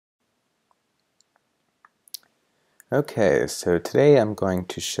Okay, so today I'm going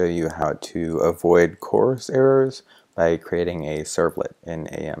to show you how to avoid CORS errors by creating a servlet in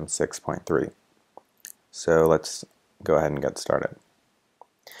AEM 6.3. So let's go ahead and get started.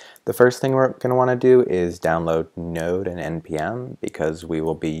 The first thing we're going to want to do is download Node and NPM because we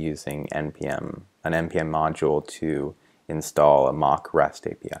will be using an NPM module to install a mock REST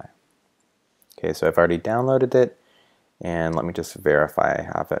API. Okay, so I've already downloaded it, and let me just verify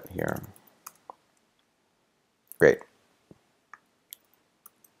I have it here. Great.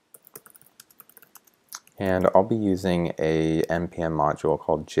 And I'll be using a NPM module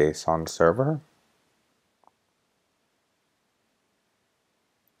called Json server.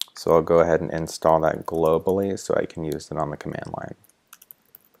 So I'll go ahead and install that globally so I can use it on the command line.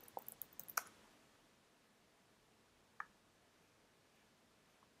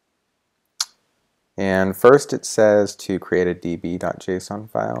 And first it says to create a db.json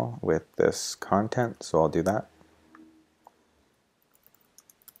file with this content, so I'll do that.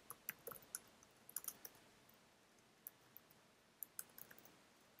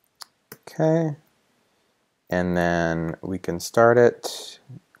 Okay, and then we can start it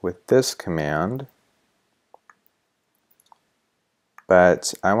with this command,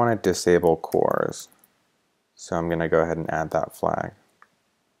 but I want to disable CORS, so I'm going to go ahead and add that flag.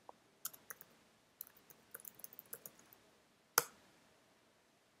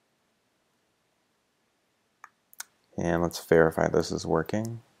 And let's verify this is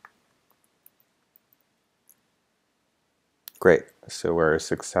working. Great, so we're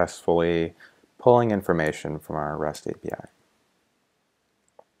successfully pulling information from our REST API.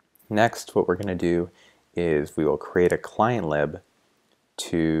 Next, what we're going to do is we will create a client lib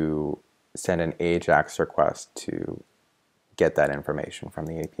to send an Ajax request to get that information from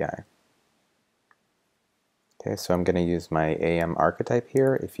the API. Okay, so I'm going to use my AEM archetype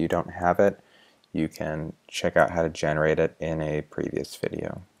here. If you don't have it, you can check out how to generate it in a previous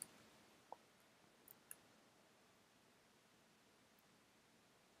video.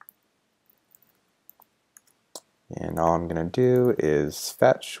 And all I'm going to do is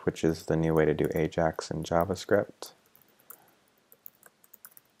fetch, which is the new way to do Ajax in JavaScript.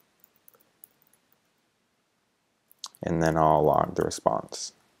 And then I'll log the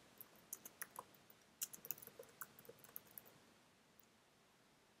response.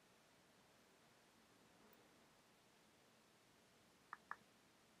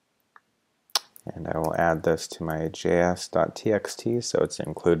 And I will add this to my js.txt so it's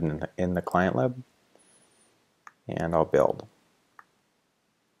included in the client lib. And I'll build.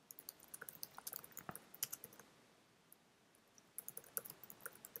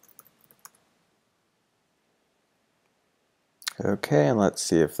 Okay, and let's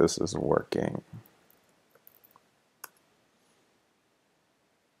see if this is working.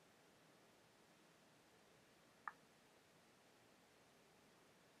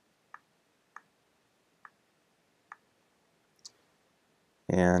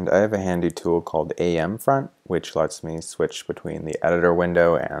 And I have a handy tool called AEM front, which lets me switch between the editor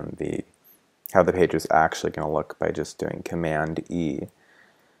window and how the page is actually going to look by just doing Command E.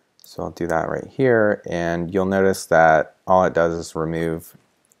 So I'll do that right here, and you'll notice that all it does is remove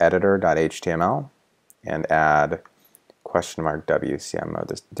editor.html and add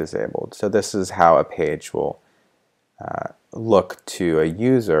 $WCM disabled. So this is how a page will look to a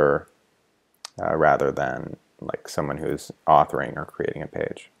user rather than like someone who's authoring or creating a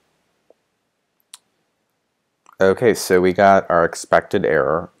page. Okay, so we got our expected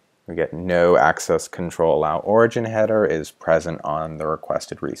error. We get no access control allow origin header is present on the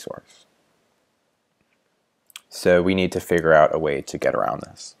requested resource. So we need to figure out a way to get around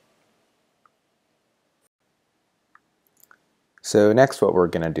this. So next what we're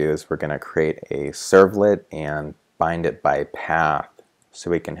going to do is we're going to create a servlet and bind it by path so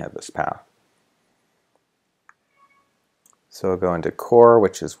we can hit this path. So I'll go into core,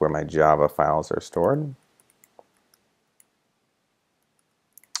 which is where my Java files are stored.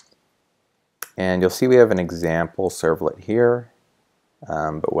 And you'll see we have an example servlet here,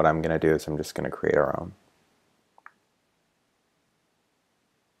 but what I'm going to do is I'm just going to create our own.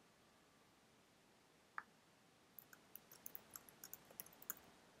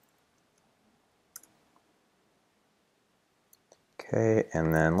 Okay,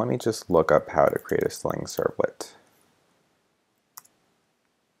 and then let me just look up how to create a Sling servlet.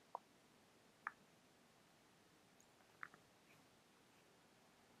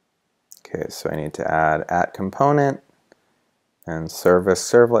 Okay, so I need to add @component and service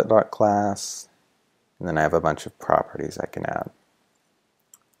servlet.class, and then I have a bunch of properties I can add.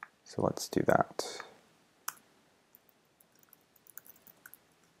 So let's do that.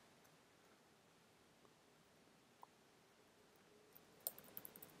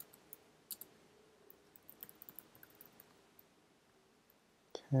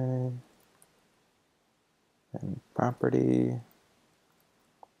 Okay. And property.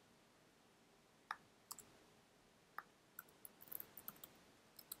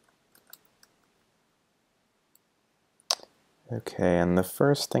 Okay, and the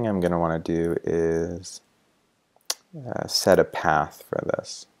first thing I'm going to want to do is set a path for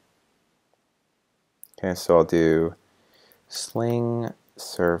this. Okay, so I'll do sling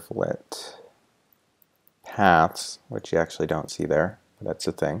servlet paths, which you actually don't see there, but that's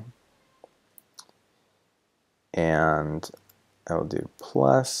a thing. And I'll do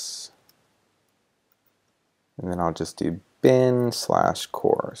plus, and then I'll just do bin slash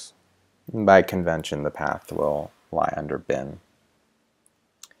CORS. And by convention, the path will lie under bin.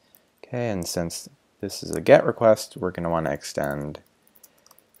 Okay, and since this is a GET request, we're going to want to extend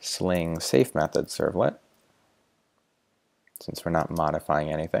sling safe method servlet, since we're not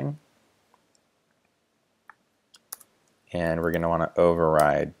modifying anything. And we're going to want to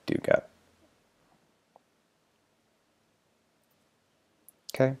override doGet.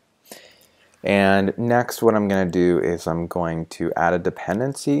 Okay. And next what I'm going to do is I'm going to add a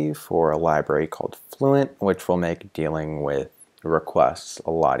dependency for a library called Fluent, which will make dealing with requests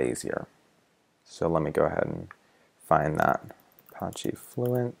a lot easier. So let me go ahead and find that. Apache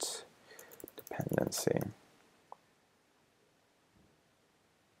Fluent dependency.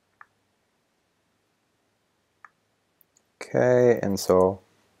 Okay, and so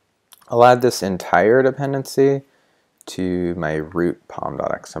I'll add this entire dependency to my root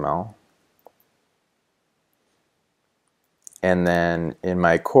pom.xml. And then in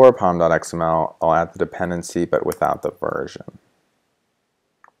my core pom.xml, I'll add the dependency but without the version.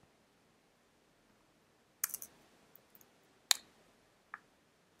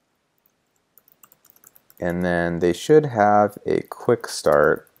 And then they should have a quick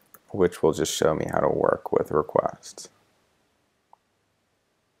start, which will just show me how to work with requests.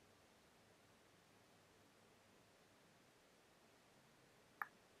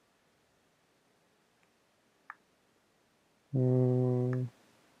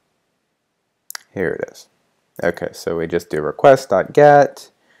 Here it is. Okay, so we just do request.get,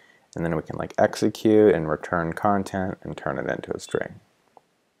 and then we can like execute and return content and turn it into a string.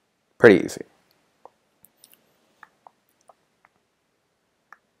 Pretty easy.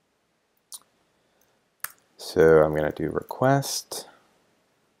 So I'm going to do request.get,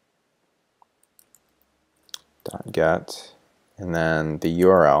 and then the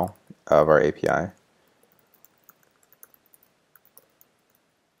URL of our API.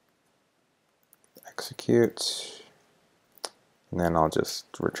 Execute, and then I'll just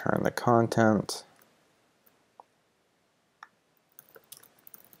return the content.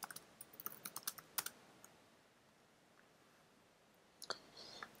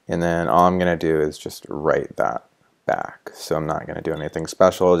 And then all I'm going to do is just write that back. So I'm not going to do anything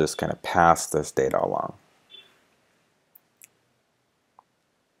special, just kind of pass this data along.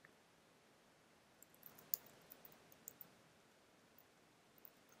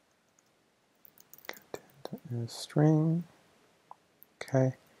 String.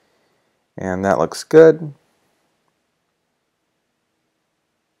 Okay. And that looks good.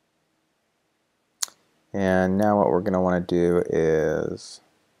 And now what we're going to want to do is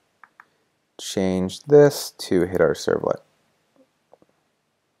change this to hit our servlet.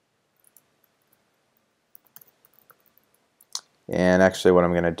 And actually what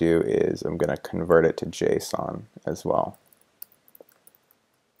I'm going to do is I'm going to convert it to JSON as well.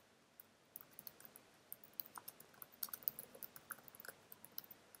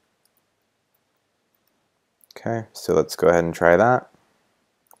 Okay, so let's go ahead and try that.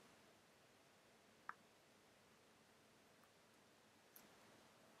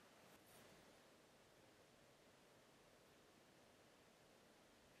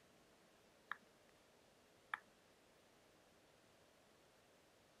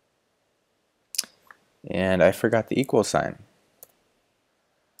 And I forgot the equal sign.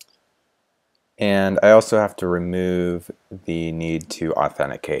 And I also have to remove the need to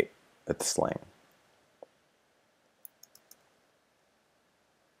authenticate with sling.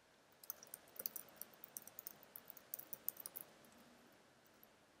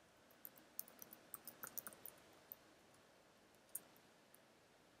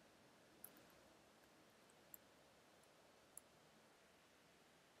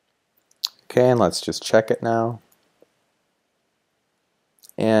 Okay, and let's just check it now.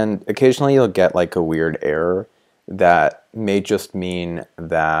 And occasionally you'll get like a weird error that may just mean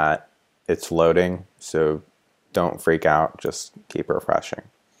that it's loading, so don't freak out, just keep refreshing.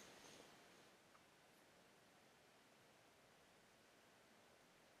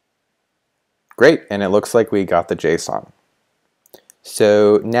 Great, and it looks like we got the JSON.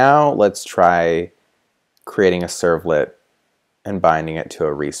 So now let's try creating a servlet and binding it to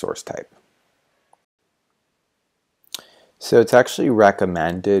a resource type. So it's actually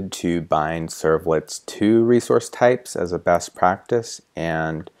recommended to bind servlets to resource types as a best practice,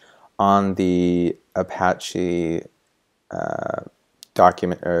 and on the Apache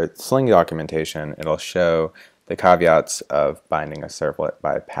Sling documentation, it'll show the caveats of binding a servlet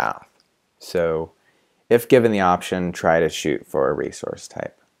by path. So if given the option, try to shoot for a resource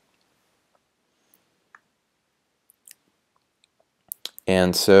type.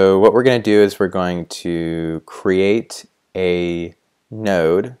 And so what we're going to do is we're going to create a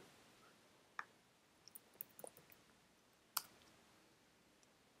node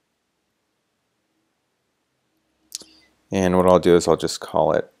and what I'll do is I'll just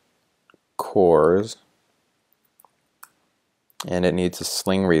call it CORS, and it needs a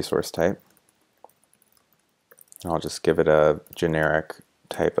Sling resource type. I'll just give it a generic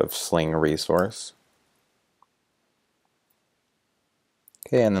type of Sling resource.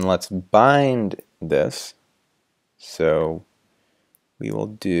 Okay, and then let's bind this. So we will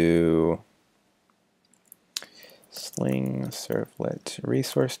do Sling servlet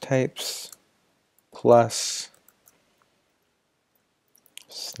resource types plus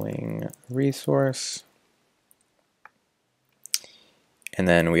Sling resource. And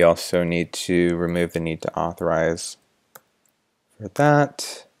then we also need to remove the need to authorize for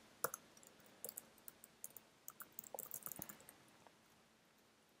that.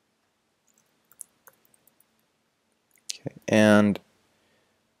 Okay, and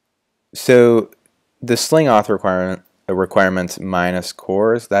so the Sling auth requirements minus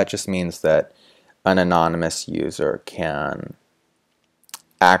CORS, that just means that an anonymous user can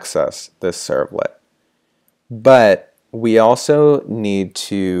access this servlet. But we also need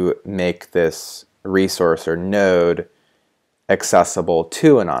to make this resource or node accessible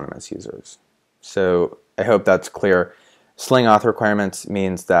to anonymous users. So I hope that's clear. Sling auth requirements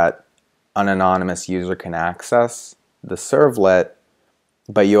means that an anonymous user can access the servlet,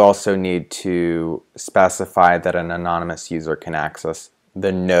 but you also need to specify that an anonymous user can access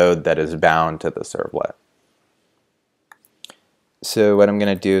the node that is bound to the servlet. So what I'm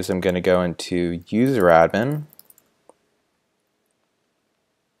going to do is I'm going to go into user admin,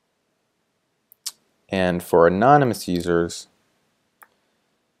 and for anonymous users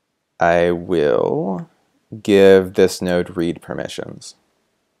I will give this node read permissions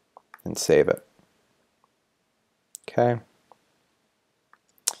and save it. Okay.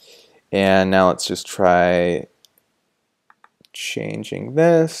 And now let's just try changing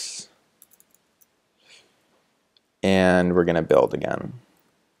this. And we're going to build again.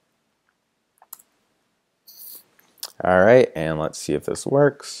 All right, and let's see if this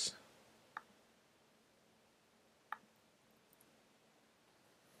works.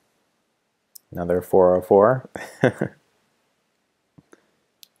 Another 404.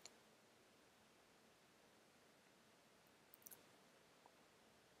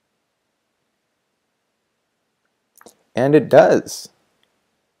 And it does.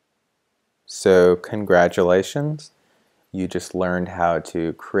 So congratulations. You just learned how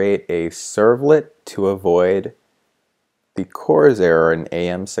to create a servlet to avoid the CORS error in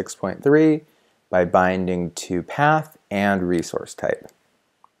AEM 6.3 by binding to path and resource type.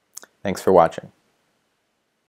 Thanks for watching.